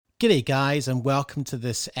G'day guys, and welcome to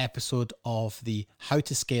this episode of the How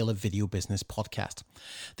to Scale a Video Business podcast.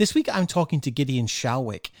 This week I'm talking to Gideon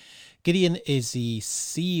Shalwick. Gideon is the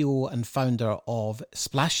CEO and founder of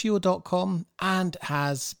Splashio.com and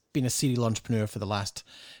has been a serial entrepreneur for the last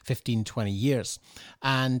 15, 20 years.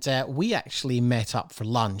 And we actually met up for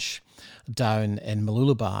lunch down in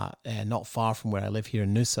Mooloolaba, not far from where I live here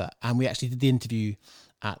in Noosa. And we actually did the interview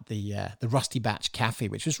at the Rusty Batch Cafe,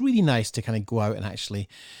 which was really nice to kind of go out and actually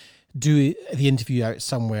do the interview out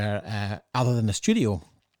somewhere other than the studio.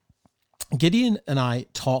 Gideon and I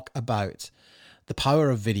talk about the power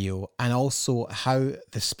of video and also how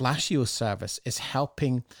the Splashio service is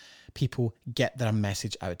helping people get their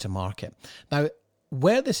message out to market. Now,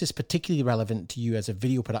 where this is particularly relevant to you as a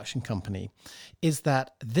video production company is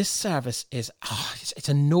that this service is, it's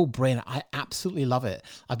a no-brainer. I absolutely love it.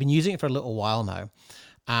 I've been using it for a little while now.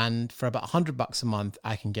 And for about $100 a month,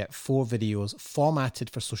 I can get 4 videos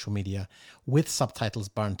formatted for social media with subtitles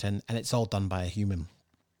burnt in, and it's all done by a human.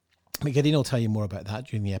 Gideon will tell you more about that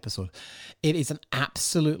during the episode. It is an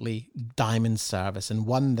absolutely diamond service, and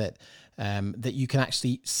one that that you can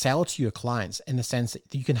actually sell to your clients in the sense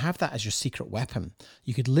that you can have that as your secret weapon.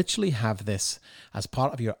 You could literally have this as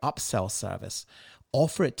part of your upsell service,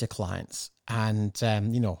 offer it to clients, and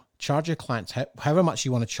charge your clients however much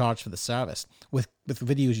you want to charge for the service with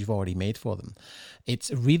videos you've already made for them.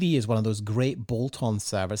 It really is one of those great bolt-on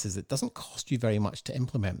services that doesn't cost you very much to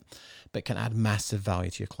implement, but can add massive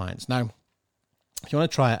value to your clients. Now, if you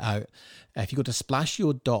want to try it out, if you go to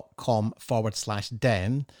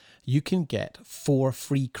splashio.com/den, you can get 4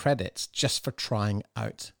 free credits just for trying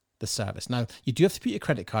out the service. Now, you do have to put your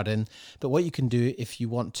credit card in, but what you can do if you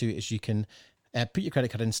want to is you can put your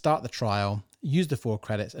credit card in, start the trial, use the 4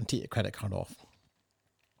 credits and take your credit card off,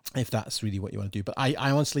 if that's really what you want to do. But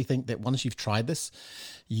I honestly think that once you've tried this,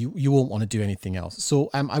 you won't want to do anything else.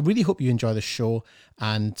 So I really hope you enjoy the show.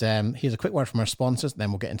 And here's a quick word from our sponsors,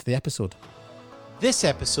 then we'll get into the episode. This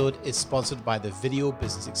episode is sponsored by the Video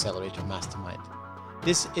Business Accelerator Mastermind.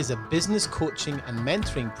 This is a business coaching and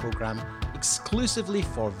mentoring program exclusively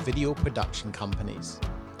for video production companies.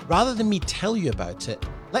 Rather than me tell you about it,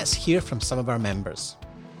 let's hear from some of our members.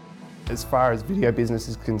 As far as video business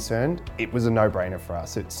is concerned, it was a no-brainer for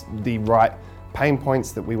us. It's the right pain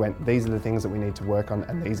points that we went, these are the things that we need to work on,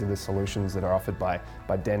 and these are the solutions that are offered by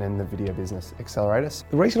Den and the Video Business Accelerators.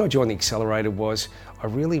 The reason I joined the Accelerator was I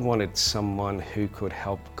really wanted someone who could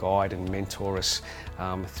help guide and mentor us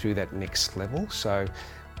through that next level. So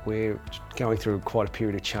we're going through quite a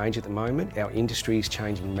period of change at the moment. Our industry is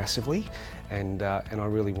changing massively, and I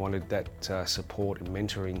really wanted that support and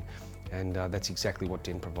mentoring, and that's exactly what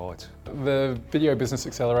Den provides. The Video Business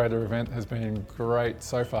Accelerator event has been great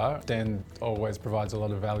so far. Den always provides a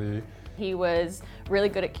lot of value. He was really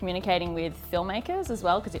good at communicating with filmmakers as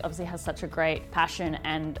well, because he obviously has such a great passion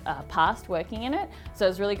and past working in it. So it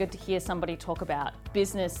was really good to hear somebody talk about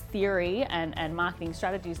business theory and marketing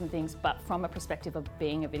strategies and things, but from a perspective of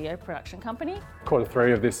being a video production company.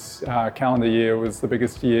 Q3 of this calendar year was the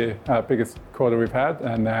biggest quarter we've had,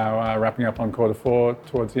 and now wrapping up on Q4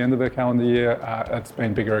 towards the end of the calendar year, it's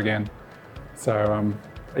been bigger again. So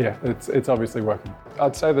it's obviously working.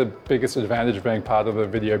 I'd say the biggest advantage of being part of the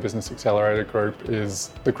Video Business Accelerator group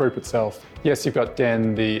is the group itself. Yes, you've got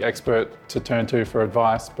Den, the expert, to turn to for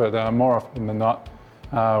advice, but more often than not,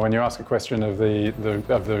 when you ask a question of the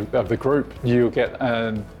group, you get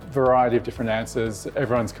a variety of different answers.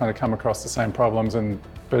 Everyone's kind of come across the same problems,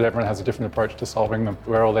 but everyone has a different approach to solving them.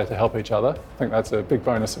 We're all there to help each other. I think that's a big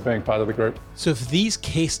bonus of being part of the group. So if these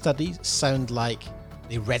case studies sound like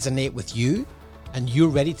they resonate with you, and you're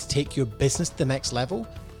ready to take your business to the next level,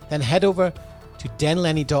 then head over to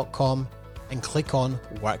denlenny.com and click on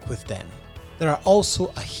Work with Den. There are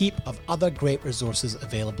also a heap of other great resources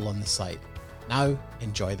available on the site. Now,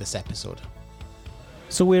 enjoy this episode.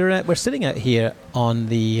 So we're sitting out here on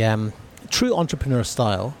the true entrepreneur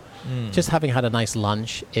style, just having had a nice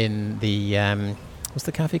lunch in the, what's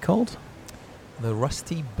the cafe called? The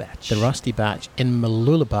Rusty Batch. The Rusty Batch in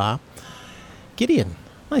Mooloolaba. Gideon,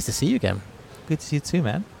 nice to see you again. Good to see you too,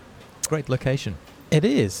 man. Great location. It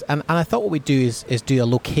is. And I thought what we'd do is do a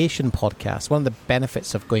location podcast. One of the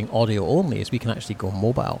benefits of going audio only is we can actually go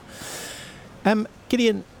mobile.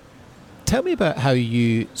 Gideon, tell me about how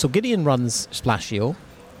so Gideon runs Splashio.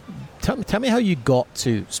 Tell me how you got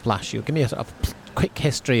to Splashio. Give me a quick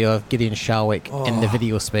history of Gideon Shalwick in the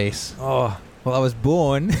video space. Well, I was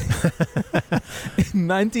born in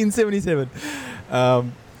 1977.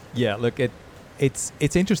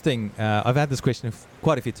 It's interesting. I've had this question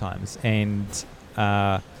quite a few times, and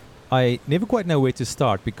I never quite know where to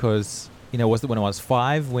start because, was it when I was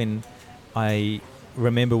 5 when I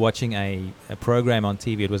remember watching a program on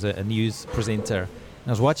TV. It was a news presenter. And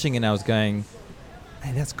I was watching and I was going,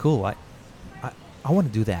 hey, that's cool. I want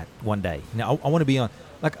to do that one day. Now, I want to be on,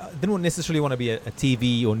 like, I didn't necessarily want to be a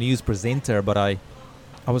TV or news presenter, but I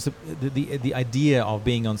was, the idea of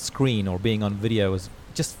being on screen or being on video was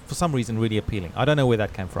just for some reason really appealing. I don't know where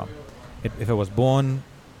that came from. If it was born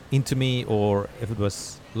into me or if it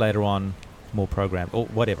was later on more programmed or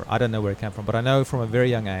whatever. I don't know where it came from, but I know from a very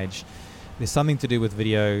young age there's something to do with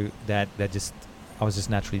video that just I was just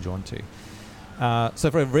naturally drawn to.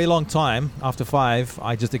 So for a very long time, after 5,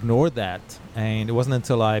 I just ignored that. And it wasn't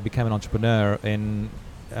until I became an entrepreneur in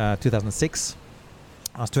 2006.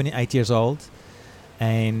 I was 28 years old.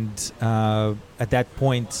 And at that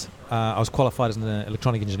point, I was qualified as an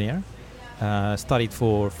electronic engineer. Studied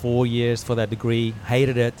for 4 years for that degree,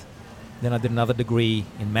 hated it. Then I did another degree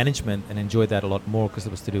in management and enjoyed that a lot more because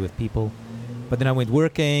it was to do with people. But then I went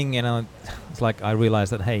working and it's like I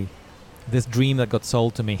realized that, hey, this dream that got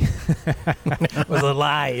sold to me was a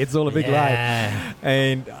lie. It's all a big lie.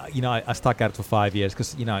 And, I stuck at it for 5 years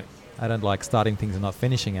because, I don't like starting things and not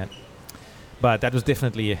finishing it. But that was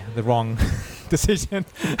definitely the wrong decision.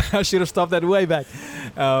 I should have stopped that way back.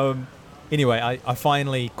 Anyway, I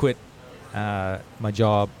finally quit my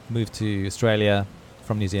job, moved to Australia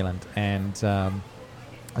from New Zealand, and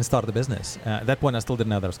I started the business. At that point, I still didn't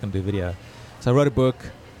know that I was going to do video. So I wrote a book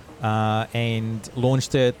and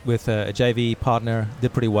launched it with a JV partner.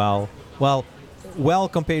 Did pretty well. Well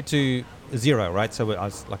compared to zero, right? So I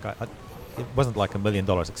was like, it wasn't like $1 million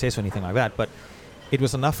success or anything like that, but it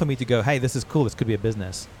was enough for me to go, hey, this is cool. This could be a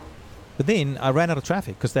business. But then I ran out of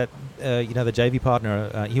traffic because that, the JV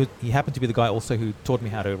partner, he happened to be the guy also who taught me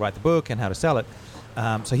how to write the book and how to sell it.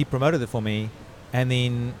 So he promoted it for me.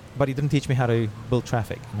 But he didn't teach me how to build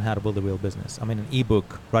traffic and how to build a real business. I mean, an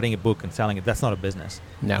ebook, writing a book and selling it, that's not a business.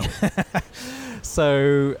 No.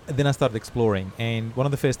 So then I started exploring. And one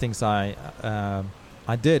of the first things I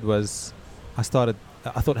did was I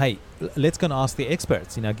thought, hey, let's go and ask the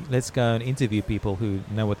experts. Let's go and interview people who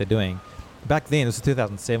know what they're doing. Back then, it was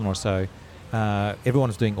 2007 or so, everyone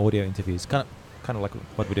was doing audio interviews, kind of like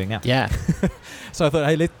what we're doing now. Yeah. So I thought,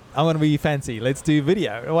 hey, I want to be fancy. Let's do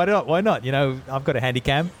video. Why not? I've got a handy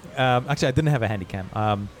cam. Actually, I didn't have a handy cam.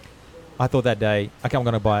 I thought that day, okay, I'm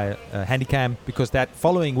going to buy a handy cam because that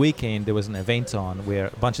following weekend there was an event on where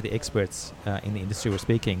a bunch of the experts in the industry were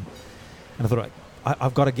speaking. And I thought,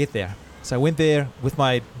 I've got to get there. So I went there with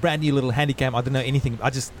my brand new little handy cam. I didn't know anything. I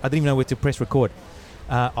didn't even know where to press record.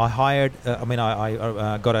 I hired,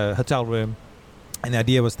 I got a hotel room, and the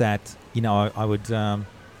idea was that, I would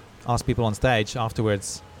ask people on stage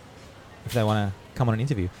afterwards if they want to come on an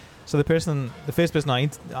interview. So the first person I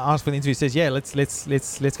asked for the interview says, yeah, let's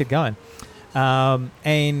get going.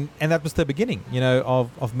 And that was the beginning,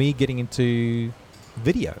 of me getting into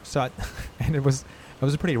video. So, and it was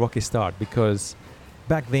a pretty rocky start because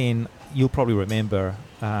back then, you'll probably remember,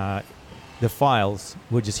 the files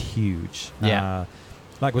were just huge. Yeah.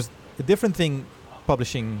 It was a different thing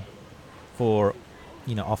publishing for,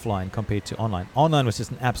 offline compared to online. Online was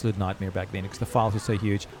just an absolute nightmare back then because the files were so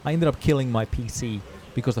huge. I ended up killing my PC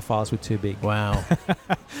because the files were too big. Wow.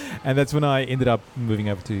 And that's when I ended up moving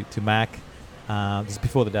over to Mac. This is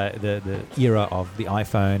before the era of the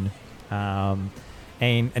iPhone.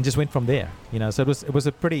 And just went from there. So it was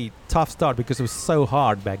a pretty tough start because it was so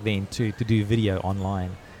hard back then to do video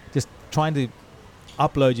online. Just trying to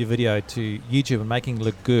upload your video to YouTube and making it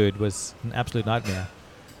look good was an absolute nightmare.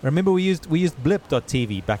 I remember we used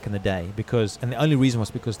blip.tv back in the day and the only reason was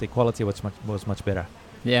because the quality was much better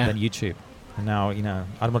than YouTube. And now,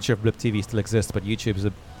 I'm not sure if Blip TV still exists, but YouTube is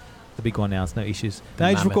the big one now. It's no issues. Now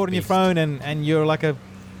you just record on your phone and you're like a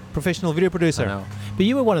professional video producer. I know. But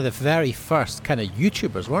you were one of the very first kind of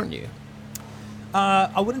YouTubers, weren't you?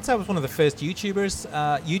 I wouldn't say I was one of the first YouTubers.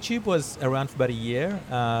 YouTube was around for about a year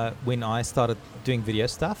when I started doing video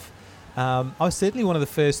stuff. I was certainly one of the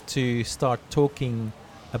first to start talking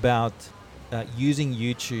about using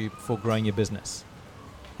YouTube for growing your business.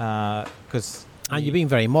 And you're being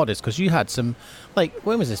very modest because you had some,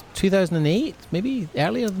 when was this? 2008, maybe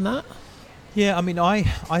earlier than that. Yeah, I mean,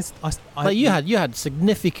 you had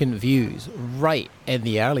significant views right in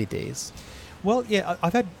the early days. Well, yeah,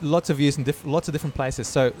 I've had lots of views in lots of different places.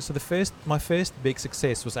 So my first big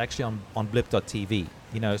success was actually on blip.tv.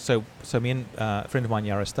 So me and a friend of mine,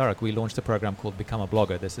 Yara Starek, we launched a program called Become a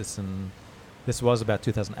Blogger. This was about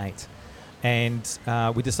 2008, and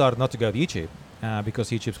we decided not to go with YouTube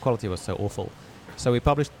because YouTube's quality was so awful. So we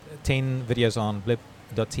published 10 videos on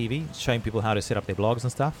blip.tv showing people how to set up their blogs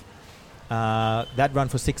and stuff. That ran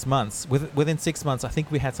for 6 months. Within 6 months, I think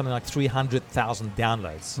we had something like 300,000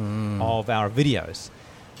 downloads of our videos,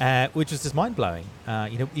 which was just mind-blowing,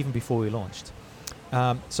 even before we launched.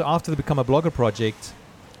 So after the Become a Blogger project,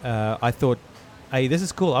 I thought, hey, this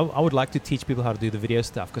is cool. I would like to teach people how to do the video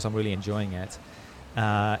stuff because I'm really enjoying it.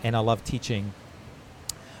 And I love teaching.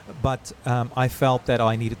 But I felt that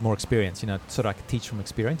I needed more experience, so that I could teach from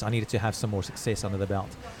experience. I needed to have some more success under the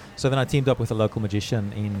belt. So then I teamed up with a local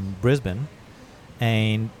magician in Brisbane,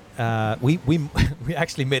 and we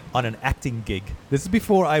actually met on an acting gig. This is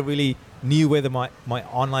before I really knew whether my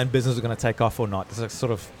online business was going to take off or not. This is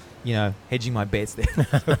sort of, hedging my bets there.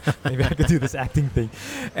 Maybe I could do this acting thing.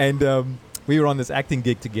 And we were on this acting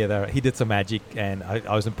gig together. He did some magic, and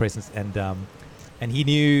I was impressed. And he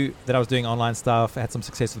knew that I was doing online stuff. I had some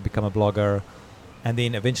success with Become a Blogger. And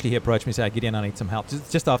then eventually he approached me and said, Gideon, I need some help.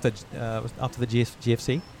 Just after the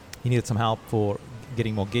GFC, he needed some help for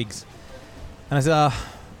getting more gigs. And I said,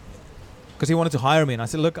 because he wanted to hire me. And I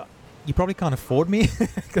said, look, you probably can't afford me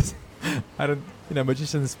because I don't,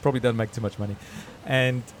 magicians probably don't make too much money.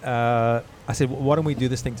 And I said, why don't we do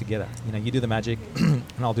this thing together? You do the magic and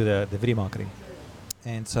I'll do the video marketing.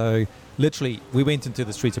 And so literally we went into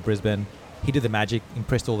the streets of Brisbane. He did the magic,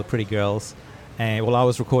 impressed all the pretty girls. And I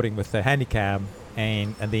was recording with the Handycam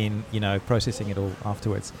and then, processing it all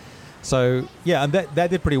afterwards. So, yeah, and that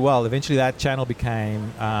did pretty well. Eventually that channel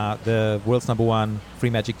became the world's #1 free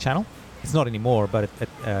magic channel. It's not anymore, but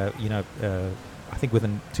I think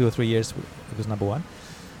within 2 or 3 years it was #1.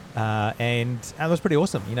 And it was pretty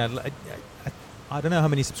awesome. I don't know how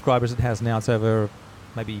many subscribers it has now. It's over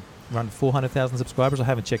maybe around 400,000 subscribers. I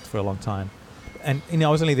haven't checked for a long time. And I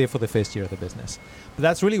was only there for the first year of the business. But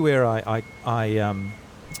that's really where I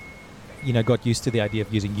got used to the idea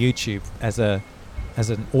of using YouTube as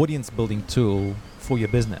an audience building tool for your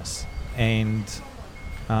business. And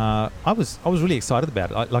I was really excited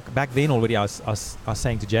about it. Like back then already, I was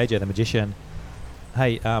saying to JJ the magician,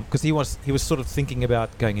 hey, because he was sort of thinking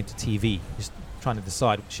about going into TV, just trying to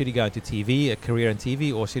decide, should he go into TV, a career in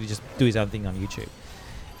TV, or should he just do his own thing on YouTube?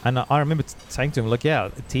 And I remember saying to him, look, yeah,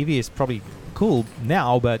 TV is probably cool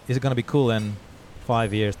now, but is it going to be cool in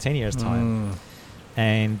 5 years, 10 years time?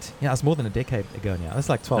 And it's more than a decade ago now. That's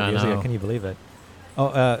like 12 years ago. Can you believe it?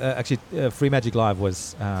 Actually, Free Magic Live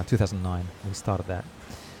was 2009. We started that.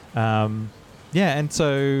 And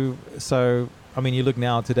so I mean, you look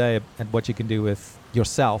now today at what you can do with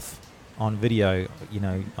yourself on video,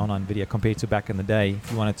 online video, compared to back in the day.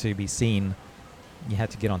 If you wanted to be seen, you had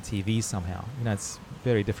to get on TV somehow. It's a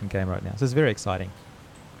very different game right now. So it's very exciting.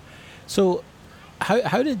 So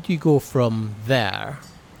how did you go from there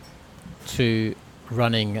to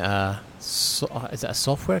running is it a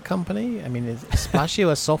software company? I mean, is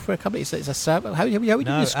Splashio a software company? It's a service. How would you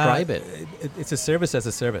describe it? It's a service as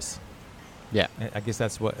a service. Yeah, I guess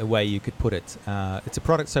that's a way you could put it. It's a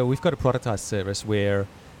product. So we've got a productized service where,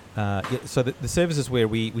 so the service is where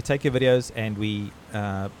we take your videos and we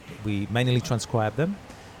manually transcribe them,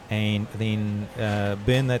 and then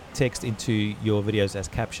burn that text into your videos as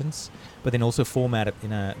captions, but then also format it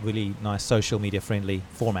in a really nice social media friendly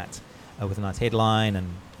format. With a nice headline and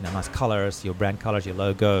nice colors, your brand colors, your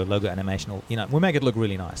logo animation. We make it look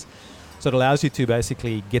really nice. So it allows you to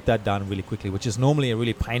basically get that done really quickly, which is normally a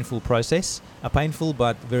really painful process, a painful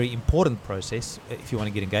but very important process if you want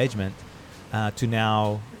to get engagement. To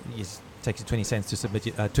now, it takes you 20 cents to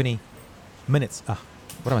submit 20 minutes.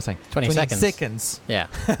 What am I saying? 20 seconds. Yeah.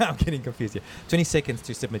 I'm getting confused here. 20 seconds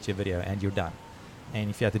to submit your video and you're done.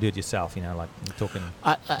 And if you have to do it yourself, like you're talking.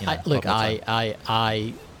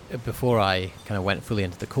 Before I kind of went fully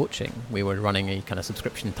into the coaching, we were running a kind of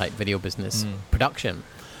subscription type video business production.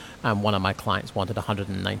 And one of my clients wanted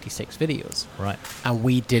 196 videos. Right. And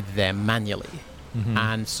we did them manually. Mm-hmm.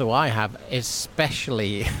 And so I have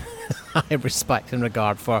especially high respect and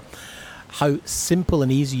regard for how simple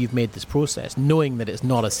and easy you've made this process, knowing that it's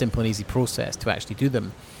not a simple and easy process to actually do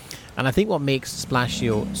them. And I think what makes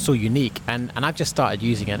Splashio so unique, and I've just started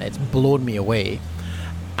using it, it's blown me away.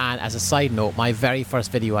 And as a side note, my very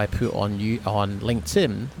first video I put on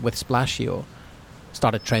LinkedIn with Splashio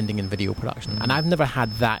started trending in video production. And I've never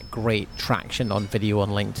had that great traction on video on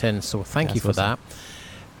LinkedIn, so thank you for that.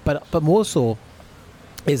 But more so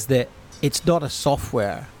is that it's not a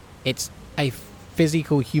software, it's a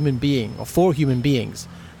physical human being, or 4 human beings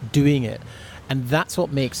doing it. And that's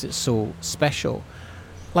what makes it so special.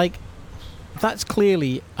 Like, that's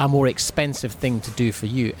clearly a more expensive thing to do for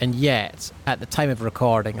you, and yet at the time of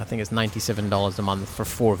recording, I think it's $97 a month for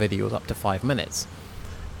 4 videos up to 5 minutes.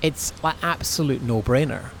 It's like absolute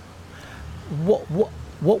no-brainer.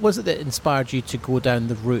 What was it that inspired you to go down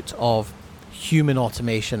the route of human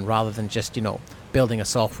automation rather than just, building a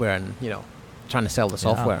software and, trying to sell the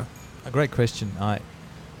software? A great question.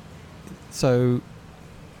 So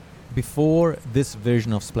before this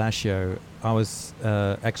version of Splashio, I was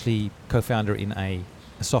actually co-founder in a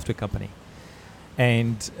software company.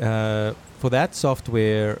 And for that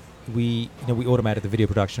software, we automated the video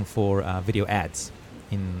production for video ads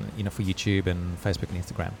for YouTube and Facebook and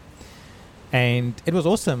Instagram. And it was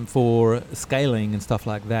awesome for scaling and stuff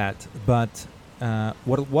like that. But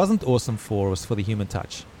what it wasn't awesome for was for the human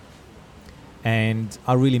touch. And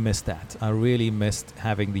I really missed that. I really missed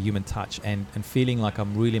having the human touch and feeling like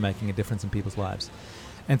I'm really making a difference in people's lives.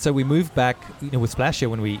 And so we moved back, with Splashio,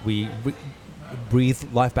 when we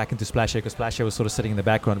breathed life back into Splashio, because Splashio was sort of sitting in the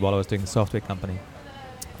background while I was doing the software company.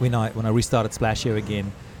 When I restarted Splashio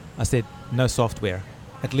again, I said, no software,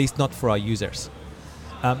 at least not for our users,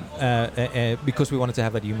 because we wanted to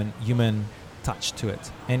have that human touch to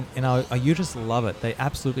it. And our users love it. They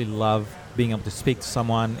absolutely love being able to speak to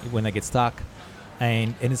someone when they get stuck.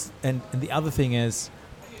 And the other thing is,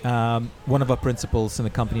 one of our principles in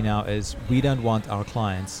the company now is we don't want our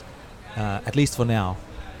clients, at least for now,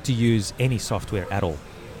 to use any software at all.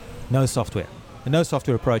 No software. A no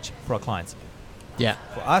software approach for our clients. Yeah.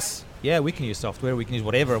 For us, we can use software. We can use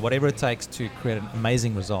whatever it takes to create an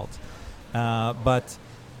amazing result. But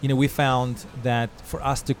we found that for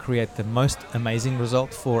us to create the most amazing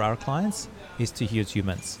result for our clients is to use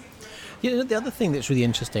humans. The other thing that's really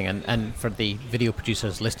interesting, and for the video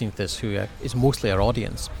producers listening to this, who is mostly our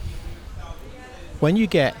audience, when you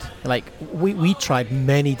get, we tried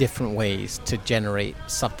many different ways to generate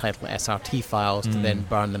subtitle SRT files to then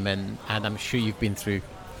burn them in, and I'm sure you've been through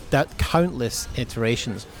that countless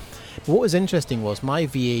iterations. But what was interesting was my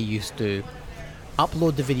VA used to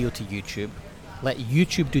upload the video to YouTube, let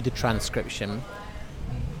YouTube do the transcription,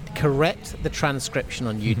 correct the transcription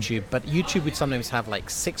on YouTube, but YouTube would sometimes have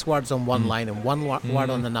 6 words on one line and one word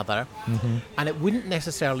on another, and it wouldn't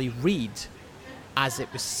necessarily read as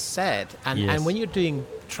it was said. And when you're doing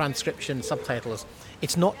transcription subtitles,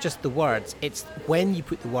 it's not just the words, it's when you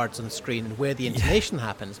put the words on the screen and where the intonation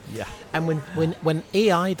happens. Yeah. And when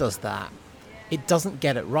AI does that, it doesn't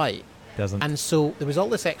get it right. Doesn't. And so there was all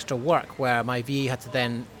this extra work where my VA had to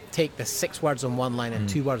then take the 6 words on one line and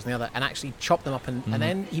 2 words on the other and actually chop them up, and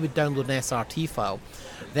then he would download an SRT file.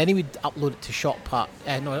 Then he would upload it to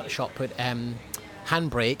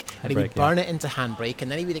Handbrake, and he would burn it into Handbrake,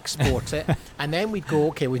 and then he would export it, and then we'd go,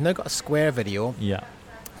 okay, we've now got a square video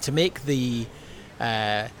to make the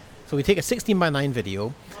so we take a 16:9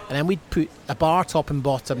 video, and then we'd put a bar top and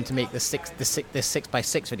bottom to make the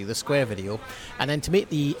 6x6 video, the square video, and then to make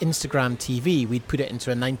the Instagram TV, we'd put it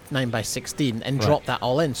into a 9x16 and drop that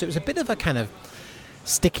all in. So it was a bit of a kind of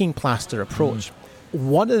sticking plaster approach.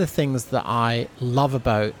 One of the things that I love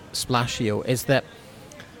about Splashio is that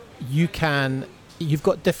you've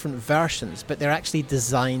got different versions, but they're actually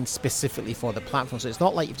designed specifically for the platform. So it's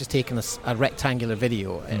not like you've just taken a rectangular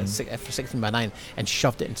video for 16:9 and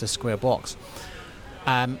shoved it into a square box.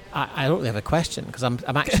 I don't really have a question, because I'm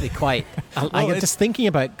actually quite... I'm just thinking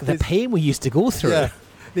about the pain we used to go through. Yeah.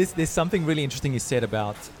 There's something really interesting you said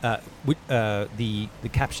about the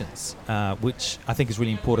captions, which I think is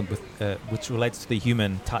really important, which relates to the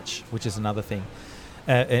human touch, which is another thing.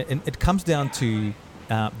 And it comes down to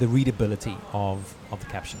the readability of the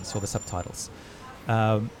captions or the subtitles,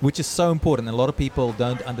 which is so important. A lot of people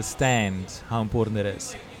don't understand how important it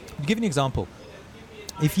is. To give you an example,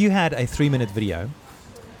 if you had a 3-minute video,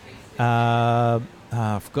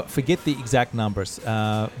 forget the exact numbers,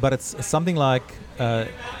 but it's something like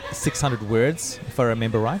 600 words, if I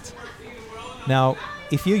remember right. Now,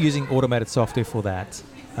 if you're using automated software for that,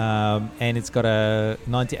 and it's got a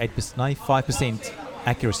 95%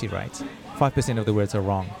 accuracy rate, 5% of the words are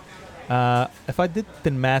wrong. If I did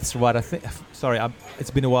the maths right,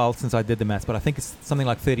 it's been a while since I did the maths, but I think it's something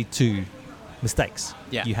like 32 mistakes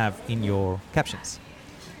you have in your captions.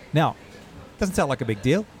 Now, doesn't sound like a big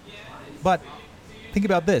deal, but think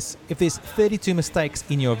about this. If there's 32 mistakes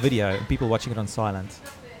in your video and people watching it on silent,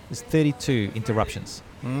 there's 32 interruptions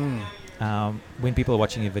when people are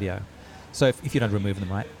watching your video. So if you don't remove them,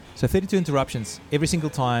 right? So 32 interruptions every single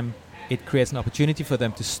time. It creates an opportunity for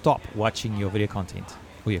them to stop watching your video content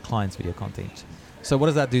or your client's video content. So what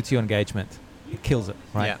does that do to your engagement? It kills it,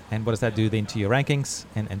 right? Yeah. And what does that do then to your rankings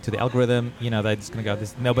and to the algorithm? They're just going to go,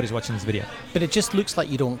 nobody's watching this video. But it just looks like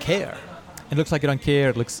you don't care. It looks like you don't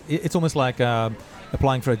care. It's almost like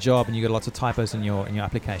applying for a job and you get lots of typos in your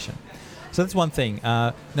application. So that's one thing.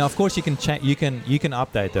 Now, of course, you can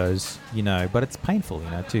update those, but it's painful,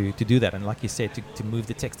 to do that. And like you said, to move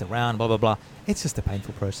the text around, blah blah blah. It's just a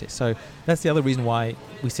painful process. So that's the other reason why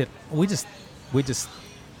we said we're just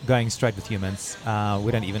going straight with humans.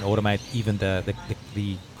 We don't even automate even the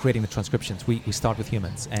creating the transcriptions. We start with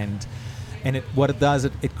humans, and what it does,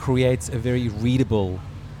 it creates a very readable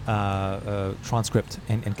transcript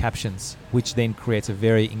and captions, which then creates a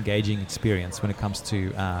very engaging experience when it comes to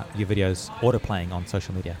your videos auto-playing on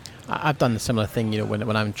social media. I've done a similar thing,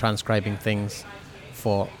 when I'm transcribing things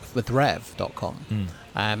with Rev.com.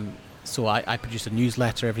 So I produce a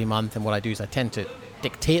newsletter every month, and what I do is I tend to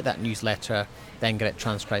dictate that newsletter, then get it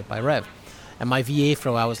transcribed by Rev. And my VA for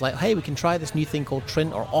a while was like, hey, we can try this new thing called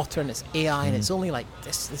Trint or Otter, and it's AI, and it's only like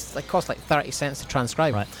this costs like 30 cents to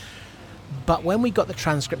transcribe. Right. But when we got the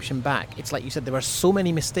transcription back, it's like you said, there were so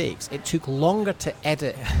many mistakes. It took longer to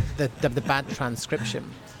edit the bad transcription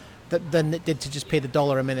than it did to just pay the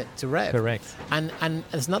 $1 a minute to Rev. Correct. And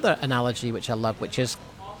there's another analogy which I love, which is,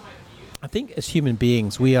 I think as human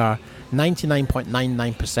beings, we are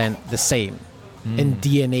 99.99% the same in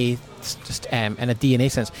DNA, just in a DNA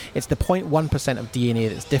sense. It's the 0.1% of DNA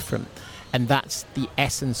that's different, and that's the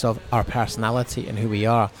essence of our personality and who we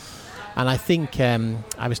are. And I think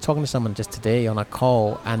I was talking to someone just today on a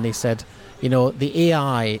call, and they said, the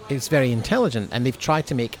AI is very intelligent, and they've tried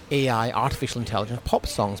to make AI, artificial intelligence, pop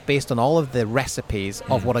songs based on all of the recipes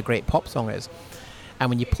of what a great pop song is. And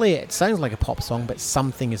when you play it, it sounds like a pop song, but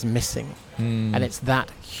something is missing. And it's that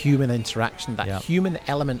human interaction, that human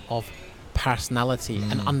element of personality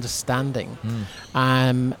and understanding.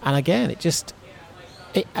 And again,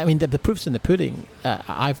 the proof's in the pudding.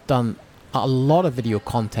 I've done a lot of video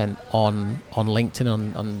content on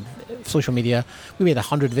LinkedIn, on social media. We made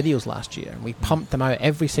 100 videos last year, and we pumped them out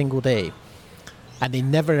every single day, and they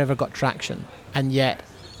never ever got traction. And yet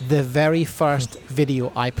the very first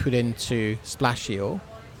video I put into Splashio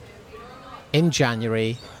in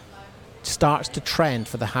January starts to trend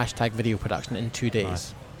for the hashtag video production in 2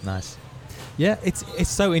 days. Nice. Yeah, it's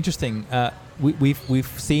so interesting. We've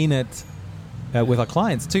seen it with our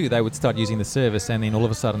clients too. They would start using the service, and then all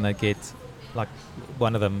of a sudden they get, like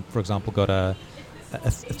one of them, for example, got a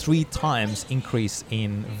 3 times increase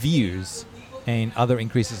in views and other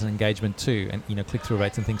increases in engagement too, and click-through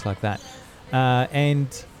rates and things like that. And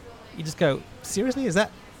you just go, seriously, is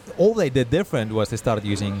that all they did different? Was they started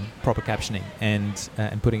using proper captioning and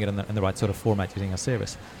putting it in the right sort of format using our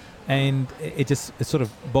service. And it sort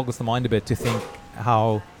of boggles the mind a bit to think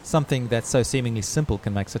how something that's so seemingly simple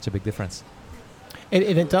can make such a big difference.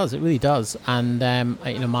 It does. It really does. And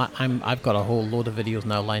I've got a whole load of videos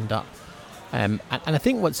now lined up. And I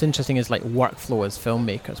think what's interesting is like workflow as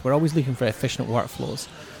filmmakers. We're always looking for efficient workflows.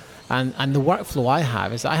 And the workflow I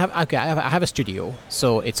have is I have a studio,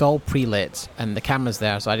 so it's all pre-lit and the camera's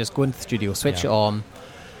there. So I just go into the studio, switch it on.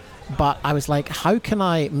 But I was like, how can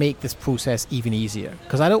I make this process even easier?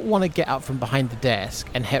 Because I don't want to get up from behind the desk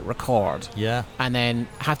and hit record. Yeah. And then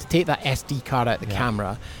have to take that SD card out of the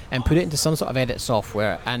camera and put it into some sort of edit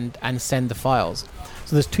software and send the files.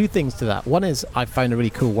 So there's 2 things to that. One is I found a really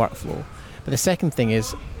cool workflow. But the second thing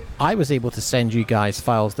is I was able to send you guys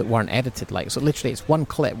files that weren't edited. So literally it's 1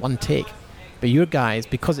 clip, 1 take. But your guys,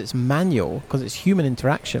 because it's manual, because it's human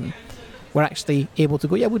interaction, we're actually able to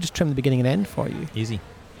go, we'll just trim the beginning and end for you. Easy.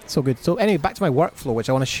 So good. So anyway, back to my workflow, which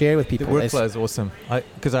I want to share with people. The workflow is awesome.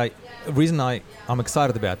 The reason I'm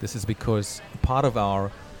excited about this is because part of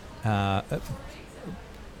our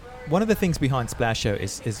one of the things behind Splashio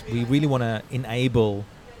is we really want to enable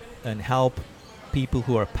and help people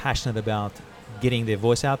who are passionate about getting their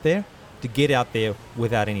voice out there to get out there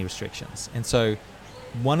without any restrictions. And so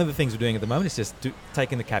one of the things we're doing at the moment is just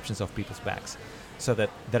taking the captions off people's backs, so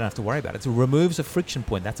that they don't have to worry about it. It removes a friction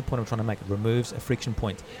point. That's the point I'm trying to make. It removes a friction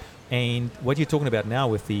point. And what you're talking about now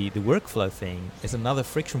with the workflow thing is another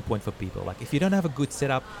friction point for people. Like if you don't have a good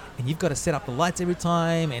setup and you've got to set up the lights every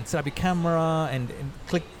time and set up your camera and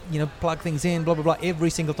click, plug things in, blah, blah, blah,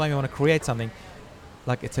 every single time you want to create something,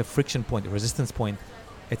 like it's a friction point, a resistance point.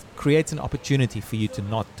 It creates an opportunity for you to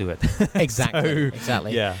not do it. Exactly.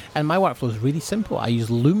 Yeah. And my workflow is really simple. I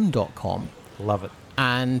use loom.com. Love it.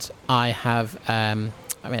 And I have,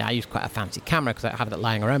 I use quite a fancy camera because I have it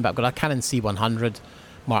lying around, but I've got a Canon C100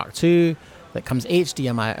 Mark II that comes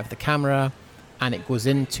HDMI out of the camera, and it goes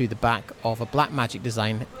into the back of a Blackmagic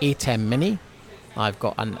Design A10 Mini. I've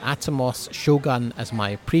got an Atomos Shogun as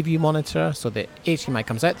my preview monitor, so the HDMI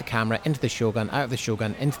comes out the camera, into the Shogun, out of the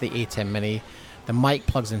Shogun, into the A10 Mini. The mic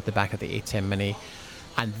plugs into the back of the A10 Mini,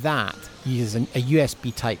 and that uses a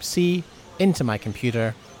USB Type-C into my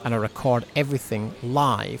computer, and I record everything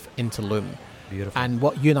live into Loom. Beautiful. And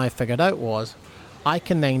what you and I figured out was I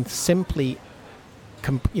can then simply,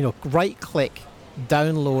 right-click,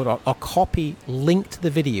 download or copy, link to the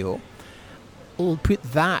video, put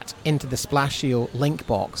that into the Splashio link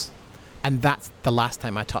box, and that's the last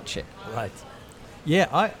time I touch it. Right.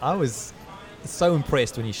 Yeah, I was so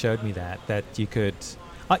impressed when you showed me that you could...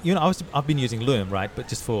 I've been using Loom, right, but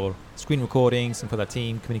just for screen recordings and for that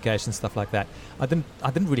team communication, stuff like that. I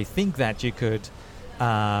didn't really think that you could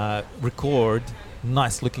record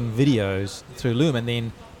nice-looking videos through Loom and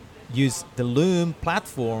then use the Loom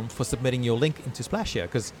platform for submitting your link into Splashio.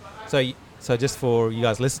 Because so just for you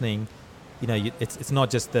guys listening, it's not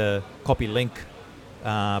just the copy link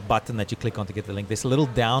button that you click on to get the link. There's a little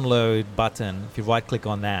download button. If you right-click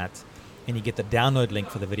on that, and you get the download link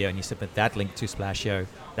for the video, and you submit that link to Splashio,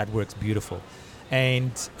 that works beautiful.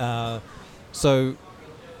 And so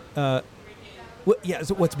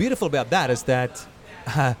what's beautiful about that is that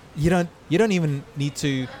you don't even need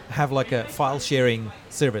to have like a file sharing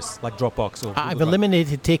service like Dropbox or I've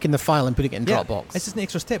eliminated taking the file and putting it in Dropbox. It's just an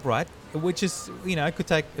extra step, right? Which is, it could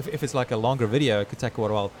take, if it's like a longer video, it could take a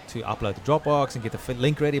while to upload to Dropbox and get the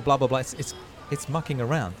link ready, blah, blah, blah. It's mucking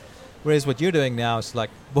around. Whereas what you're doing now is like,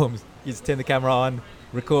 boom, you just turn the camera on,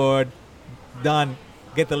 record, done,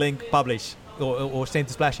 get the link, publish, or send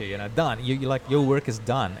to Splashio, done. You like, your work is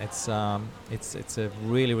done. It's a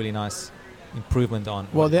really, really nice improvement on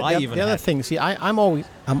what I even the other thing, see, I'm all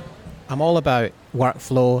about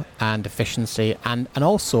workflow and efficiency, and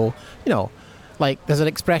also, like there's an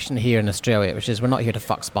expression here in Australia which is we're not here to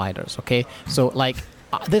fuck spiders, okay? So like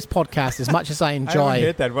this podcast, as much as I enjoy I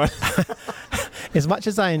haven't heard that one. as much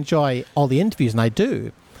as I enjoy all the interviews, and I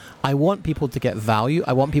do, I want people to get value.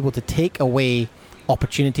 I want people to take away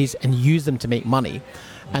opportunities and use them to make money.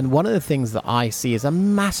 And one of the things that I see is a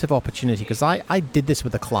massive opportunity, because I did this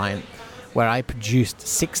with a client where I produced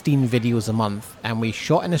 16 videos a month, and we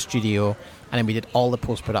shot in a studio, and then we did all the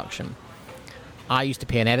post-production. I used to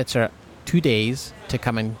pay an editor 2 days to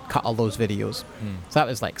come and cut all those videos. So that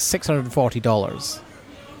was like $640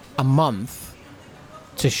 a month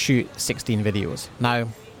to shoot 16 videos. Now,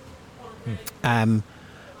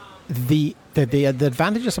 the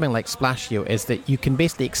advantage of something like Splashio is that you can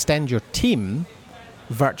basically extend your team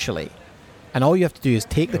virtually, and all you have to do is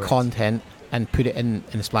take the content and put it in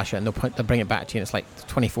Splashio, and they'll bring it back to you, and it's like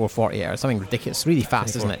 24, 40 hours, something ridiculous, really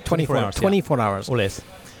fast, isn't it? 24 hours. Or less.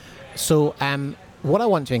 So what I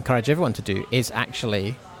want to encourage everyone to do is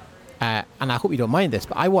actually, and I hope you don't mind this,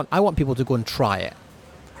 but I want people to go and try it,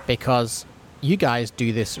 because you guys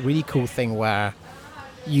do this really cool thing where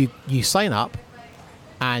you sign up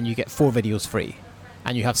and you get 4 videos free,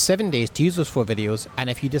 and you have 7 days to use those 4 videos, and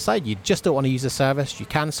if you decide you just don't want to use the service, you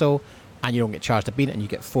cancel and you don't get charged a bean, and you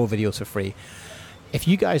get 4 videos for free. If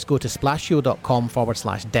you guys go to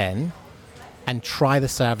splashio.com/den and try the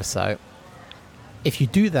service out, if you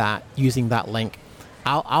do that using that link,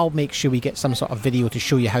 I'll make sure we get some sort of video to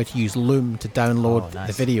show you how to use Loom to download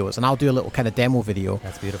the videos, and I'll do a little kind of demo video.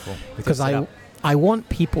 That's beautiful. Because I want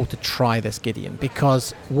people to try this, Gideon,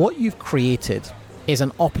 because what you've created is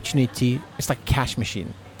an opportunity. It's like a cash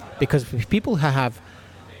machine. Because people who have,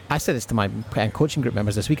 I said this to my coaching group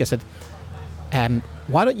members this week, I said,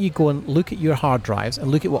 why don't you go and look at your hard drives and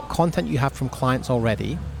look at what content you have from clients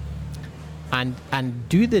already, and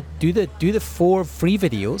do the 4 free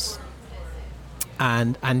videos,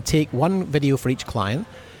 and take 1 video for each client,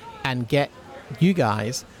 and get you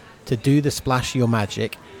guys to do the Splashio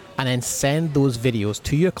magic, and then send those videos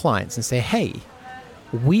to your clients and say, hey,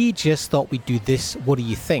 we just thought we'd do this. What do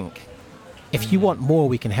you think? If you want more,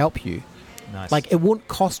 we can help you. Nice. Like, it won't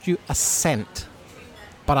cost you a cent,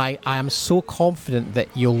 but I am so confident that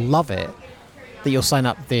you'll love it, that you'll sign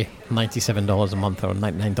up the $97 a month or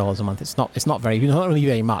 $99 a month. It's not really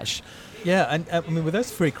very much. Yeah, and I mean, with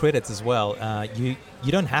those free credits as well, you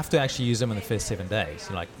don't have to actually use them in the first 7 days.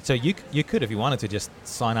 So you could, if you wanted to, just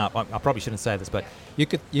sign up. I probably shouldn't say this, but you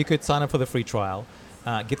could sign up for the free trial,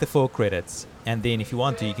 get the 4 credits, and then if you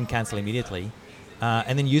want to, you can cancel immediately,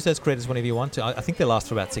 and then use those credits whenever you want to. I think they last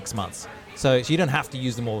for about 6 months. So you don't have to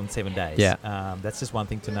use them all in 7 days. Yeah. That's just one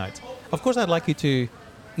thing to note. Of course, I'd like you to,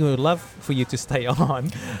 would love for you to stay on,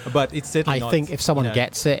 but it's certainly not. I think if someone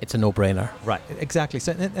gets it, it's a no-brainer. Right, exactly.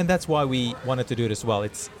 So, and that's why we wanted to do it as well.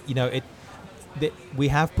 It's, we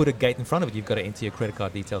have put a gate in front of it. You've got to enter your credit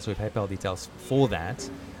card details or PayPal details for that,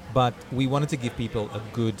 but we wanted to give people a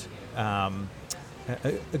good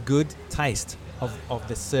taste of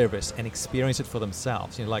the service and experience it for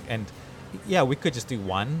themselves. We could just do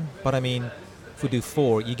 1, but I mean, if we do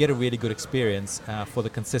 4, you get a really good experience for the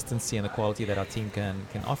consistency and the quality that our team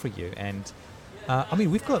can offer you. And I mean,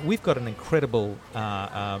 we've got an incredible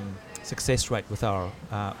success rate with our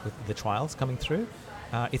with the trials coming through.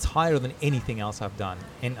 It's higher than anything else I've done,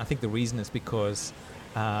 and I think the reason is because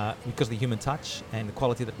of the human touch and the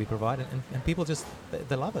quality that we provide, and people just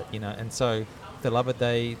they love it, and so if they love it,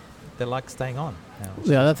 they like staying on.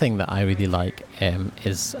 The other thing that I really like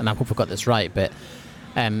is, and I hope I got this right, but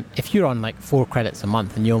if you're on like 4 credits a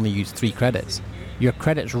month and you only use 3 credits, your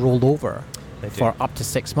credits rolled over for up to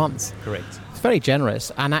 6 months. Correct. It's very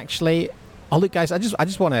generous. And actually, look, guys, I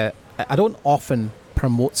just want to, I don't often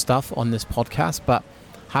promote stuff on this podcast, but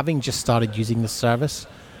having just started using this service,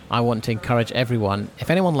 I want to encourage everyone, if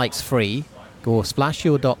anyone likes free, go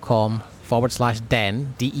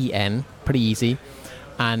splashio.com/den, D-E-N, pretty easy,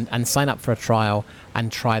 and sign up for a trial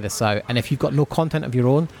and try this out. And if you've got no content of your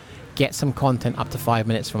own, get some content up to 5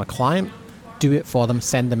 minutes from a client, do it for them,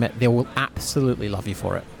 send them it. They will absolutely love you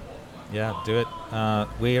for it. Yeah, do it.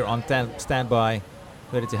 We're on standby,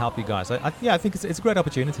 ready to help you guys. I think it's a great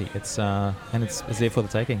opportunity. It's there for the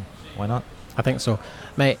taking. Why not? I think so.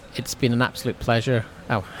 Mate, it's been an absolute pleasure.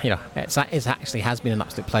 Oh, it actually has been an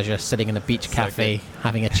absolute pleasure sitting in a beach cafe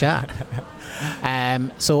having a chat.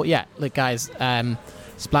 So yeah, look guys,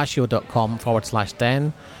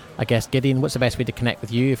 splashio.com/den. I guess, Gideon, what's the best way to connect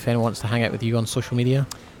with you if anyone wants to hang out with you on social media?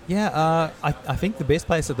 Yeah, I think the best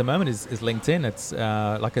place at the moment is LinkedIn. It's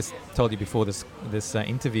like I told you before this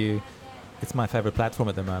interview, it's my favorite platform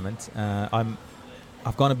at the moment.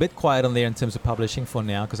 I've gone a bit quiet on there in terms of publishing for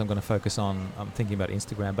now because I'm going to focus on. I'm thinking about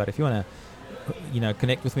Instagram. But if you want to,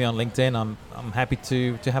 connect with me on LinkedIn, I'm happy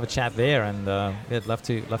to have a chat there, and I'd love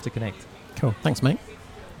to connect. Cool. Thanks, mate.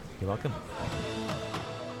 You're welcome.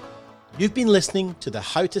 You've been listening to the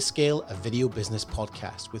How to Scale a Video Business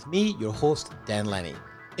podcast with me, your host, Dan Lenny.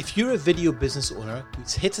 If you're a video business owner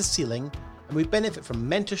who's hit a ceiling and would benefit from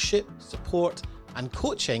mentorship, support, and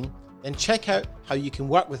coaching, then check out how you can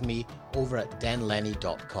work with me over at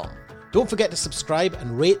denlenny.com. Don't forget to subscribe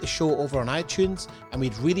and rate the show over on iTunes, and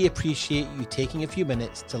we'd really appreciate you taking a few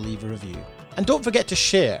minutes to leave a review. And don't forget to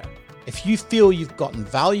share. If you feel you've gotten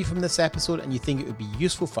value from this episode and you think it would be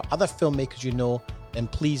useful for other filmmakers you know, then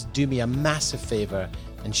please do me a massive favor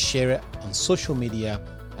and share it on social media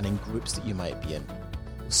and in groups that you might be in.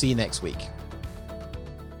 We'll see you next week.